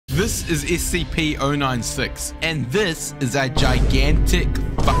This is SCP-096, and this is a gigantic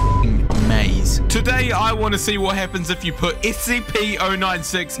fucking maze. Today, I want to see what happens if you put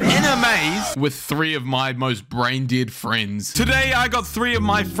SCP-096 in a maze with 3 of my most brain-dead friends. Today, I got 3 of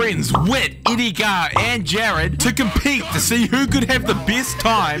my friends, Wit, Edgar, and Jared, to compete to see who could have the best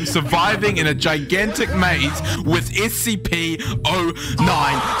time surviving in a gigantic maze with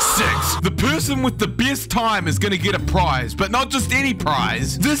SCP-096. The person with the best time is going to get a prize, but not just any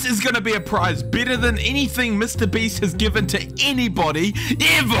prize. This is going to be a prize better than anything MrBeast has given to anybody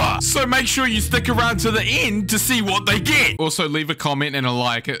ever. So make sure you stick around to the end to see what they get. Also, leave a comment and a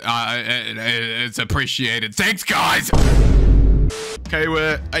like. It's appreciated. Thanks, guys. Okay,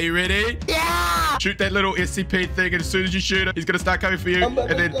 are you ready? Yeah! Shoot that little SCP thing, and as soon as you shoot it, he's going to start coming for you. And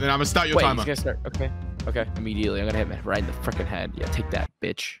then I'm going to start your timer. He's going to start. Okay. Okay, immediately. I'm gonna hit him right in the freaking head. Yeah, take that,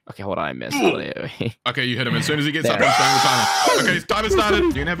 bitch. Okay, hold on, I missed. Okay, you hit him. As soon as he gets up, I'm starting the timer. Okay, his timer started.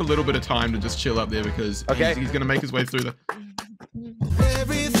 You're gonna have a little bit of time to just chill up there because he's gonna make his way through the...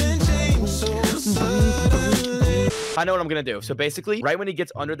 I know what I'm gonna do. So basically, right when he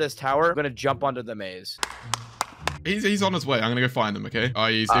gets under this tower, I'm gonna jump onto the maze. He's on his way. I'm gonna go find him, okay? Oh,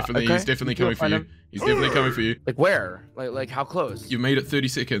 he's definitely coming for you. He's definitely coming for you. Like where? Like how close? You've made it 30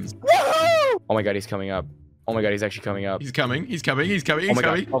 seconds. Oh my god, he's coming up. Oh my god, he's actually coming up. He's coming. He's coming. He's coming. Oh He's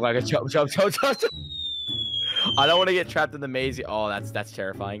coming. God. Oh my god, jump. I don't want to get trapped in the maze. Oh, that's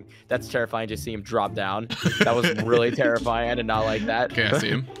terrifying. That's terrifying. Just see him drop down. That was really terrifying. I did not like that. Okay, I see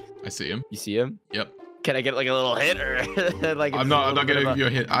him. I see him. You see him? Yep. Can I get like a little hit or like? I'm not getting you a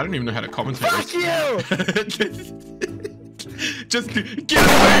hit. I don't even know how to commentate. Fuck you! Just get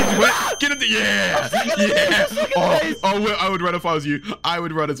away! Get it! Yeah! Yeah! Oh, I would run if I was you. I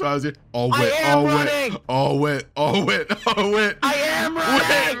would run if I was you. Oh, wait! Oh, wait! Oh, wait! Oh, wait! Oh, wait! I am running!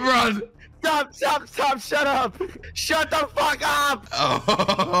 Wait, run! Stop! Shut up! Shut the fuck up! Oh,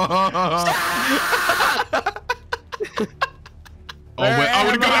 Oh, wait! I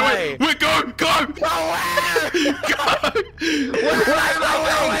would go that way! Wait, go! Go where? Where am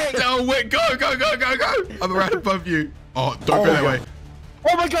I going? Oh, wait! Go! I'm right above you. Oh, don't go that way.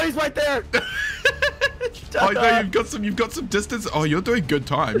 Oh my god, he's right there! Oh no, you've got some distance. Oh, you're doing good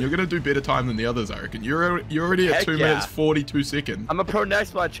time. You're gonna do better time than the others, I reckon. You're already at 2 minutes 42 seconds. I'm a pro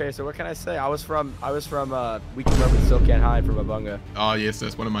Nextbot chaser. What can I say? I was from We Can Run But Still Can't Hide from Abunga. Oh yes,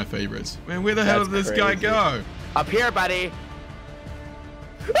 that's one of my favorites. Man, where the hell did this guy go? Up here, buddy.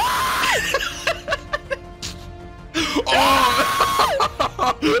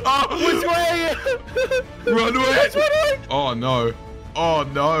 Which way? Run away! Which way? Oh no! Oh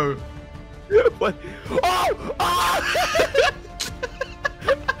no! What? Oh!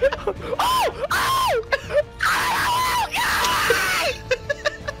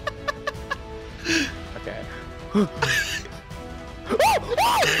 Okay.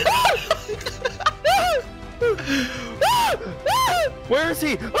 Where is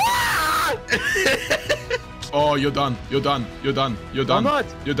he? Oh, you're done. You're done. You're done. You're done. I'm not.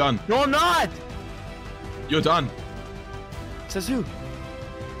 You're done. No, I'm not. You're done. Says who?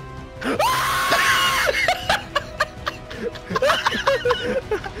 Where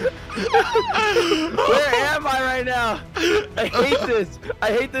am I right now? I hate this.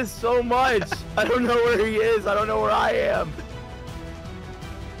 I hate this so much. I don't know where he is. I don't know where I am.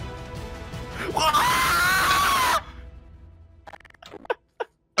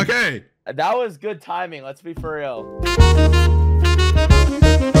 Okay. That was good timing. Let's be for real.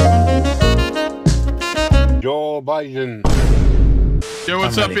 Joe Biden. Yo,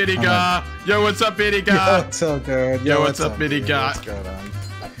 what's up, Edgar? Yo, what's up, Edgar? Yo, what's up, dude? Yo, what's up, Edgar? What's going on?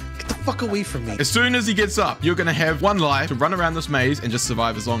 Get the fuck away from me. As soon as he gets up, you're gonna have 1 life to run around this maze and just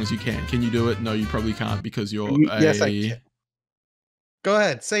survive as long as you can. Can you do it? No, you probably can't because you're Yes, I can. Go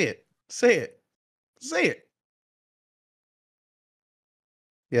ahead. Say it. Say it. Say it.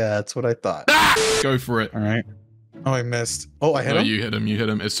 Yeah, that's what I thought. Go for it. All right. Oh, I missed. Oh, I hit him? You hit him. You hit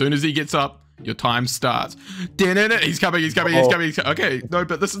him. As soon as he gets up, your time starts. He's coming. He's coming. He's coming. Okay. No,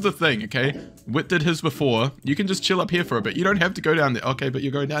 but this is the thing, okay? Wit did his before. You can just chill up here for a bit. You don't have to go down there. Okay, but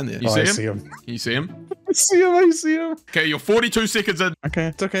you're going down there. You see him? I see him. Can you see him? I see him. I see him. Okay, you're 42 seconds in. Okay,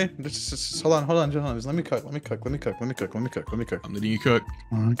 it's okay. Just hold on. Just let me cook. Let me cook. I'm letting you cook.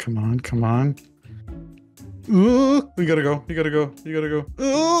 Come on. We gotta go. You gotta go. You gotta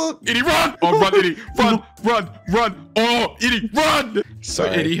go. Eddie, run! Oh, run, Eddie. Run, run, run. Oh, Eddie, run! So,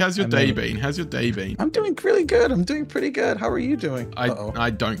 Sorry. Eddie, how's your day been? How's your day been? I'm doing really good. I'm doing pretty good. How are you doing? I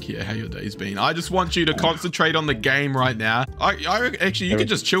don't care how your day's been. I just want you to concentrate on the game right now. Actually, you can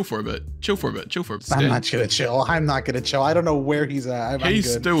just chill for a bit. Chill for a bit. Chill for a bit. I'm not gonna chill. I'm not gonna chill. I don't know where he's at.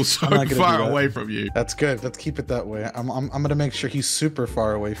 He's still so far away from you. That's good. Let's keep it that way. I'm gonna make sure he's super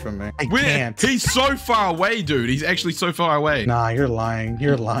far away from me. I Where? can't. He's so far away, dude. He's actually so far away. Nah, you're lying.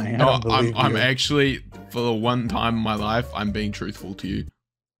 You're lying. No, I don't believe I'm you. actually, for the one time in my life, I'm being truthful to you.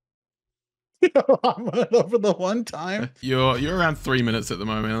 For the one time. You're around 3 minutes at the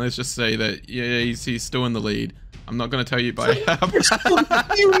moment. Let's just say that he's still in the lead. I'm not gonna tell you by how. What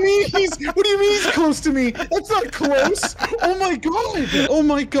do you mean he's close to me? That's not close. Oh my god. Oh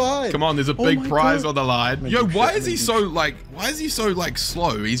my god. Come on, there's a big prize on the line. Yo, why is he so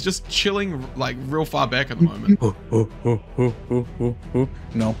slow? He's just chilling like real far back at the moment.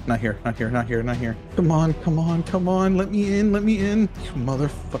 No, not here. Not here. Not here. Not here. Come on. Come on. Come on. Let me in. Let me in. You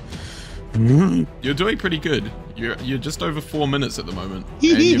motherfucker. You're doing pretty good. You're just over 4 minutes at the moment, and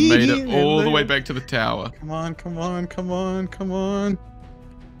you've made it all the way back to the tower. Come on, come on, come on, come on.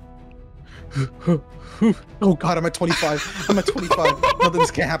 Oh god, I'm at 25. I'm at 25. No, this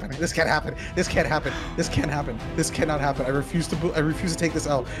can't happen. This can't happen. This can't happen. This can't happen. This cannot happen. I refuse to take this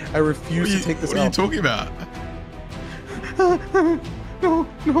out. I refuse to take this out. What are you talking about? No,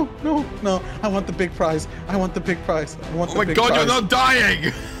 no, no, no. I want the big prize. I want the big prize. I want the big prize. Oh my god, you're not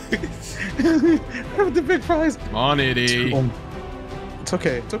dying! I want the big prize. Come on, Eddie. It's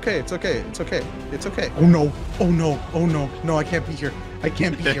okay. It's okay. It's okay. It's okay. It's okay. Oh no. Oh no. Oh no. No, I can't be here. I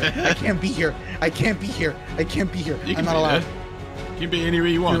can't be here. I can't be here. I can't be here. I can't be here. I'm not allowed. You can be anywhere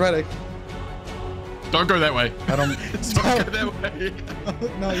you want. You're right. Don't go that way. I don't. Don't go that way.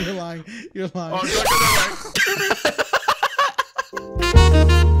 No, you're lying. You're lying. Oh, don't go that way.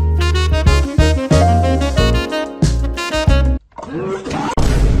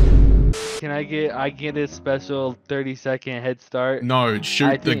 Can I get a special 30-second head start? No,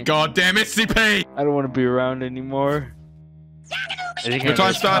 shoot the goddamn SCP! I don't want to be around anymore. Your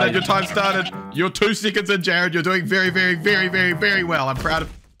time started. Your time started. You're 2 seconds in, Jared. You're doing very, very, very, very, very well. I'm proud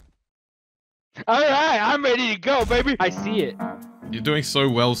of. All right, I'm ready to go, baby. I see it. You're doing so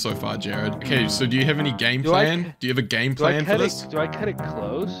well so far, Jared. Okay, so do you have any game plan? Do you have a game plan for this? Do I cut it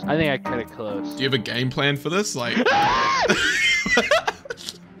close? I think I cut it close. Do you have a game plan for this? Like,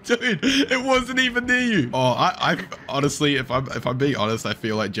 dude, it wasn't even near you. Oh, I honestly, if I'm being honest, I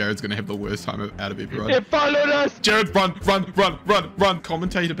feel like Jared's gonna have the worst time out of everyone. It followed us. Jared, run, run, run, run, run.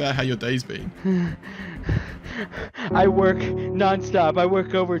 Commentate about how your day's been. I work non-stop. I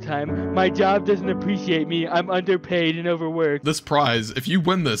work overtime. My job doesn't appreciate me. I'm underpaid and overworked. This prize, if you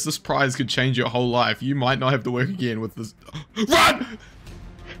win this prize could change your whole life. You might not have to work again with this. Run!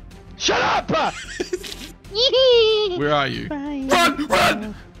 Shut up! Where are you? Run!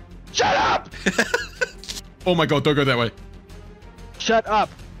 Run! Shut up! Oh my god, don't go that way. Shut up.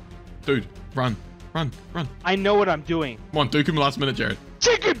 Dude, run. Run, run. I know what I'm doing. Come on, duke him last minute, Jared.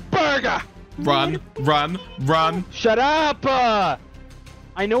 Chicken burger! Run, run, run. Shut up!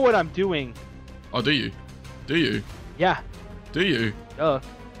 I know what I'm doing. Oh, do you? Do you? Yeah. Do you?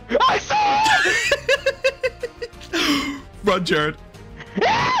 I saw it! Run, Jared.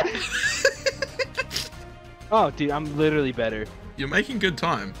 Oh, dude, I'm literally better. You're making good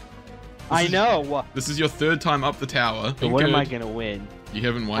time. I know. This is your 3rd time up the tower. So when am I gonna win? You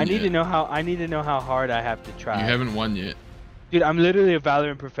haven't won yet. I need to know how hard I have to try. You haven't won yet. Dude, I'm literally a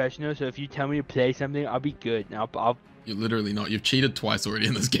Valorant professional, so if you tell me to play something, I'll be good. I'll... You're literally not. You've cheated twice already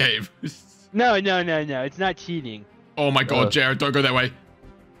in this game. No. It's not cheating. Oh my god, Jared, don't go that way.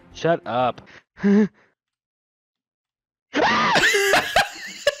 Shut up.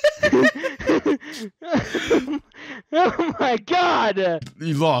 Oh my god!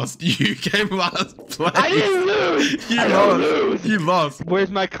 You lost. You came last place. I didn't lose! You lost. You lost.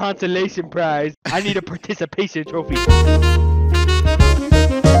 Where's my consolation prize? I need a participation trophy.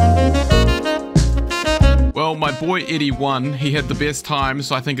 Well, my boy Eddie won. He had the best time,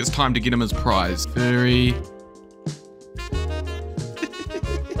 so I think it's time to get him his prize.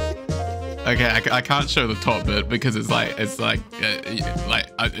 Okay, I can't show the top bit because I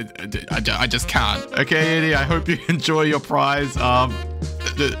just can't. Okay, Eddie, I hope you enjoy your prize.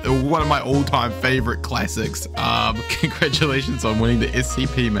 One of my all-time favorite classics. Congratulations on winning the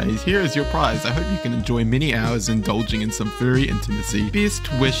SCP maze. Here is your prize. I hope you can enjoy many hours indulging in some furry intimacy.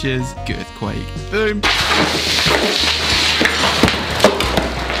 Best wishes, GirthQuake. Boom.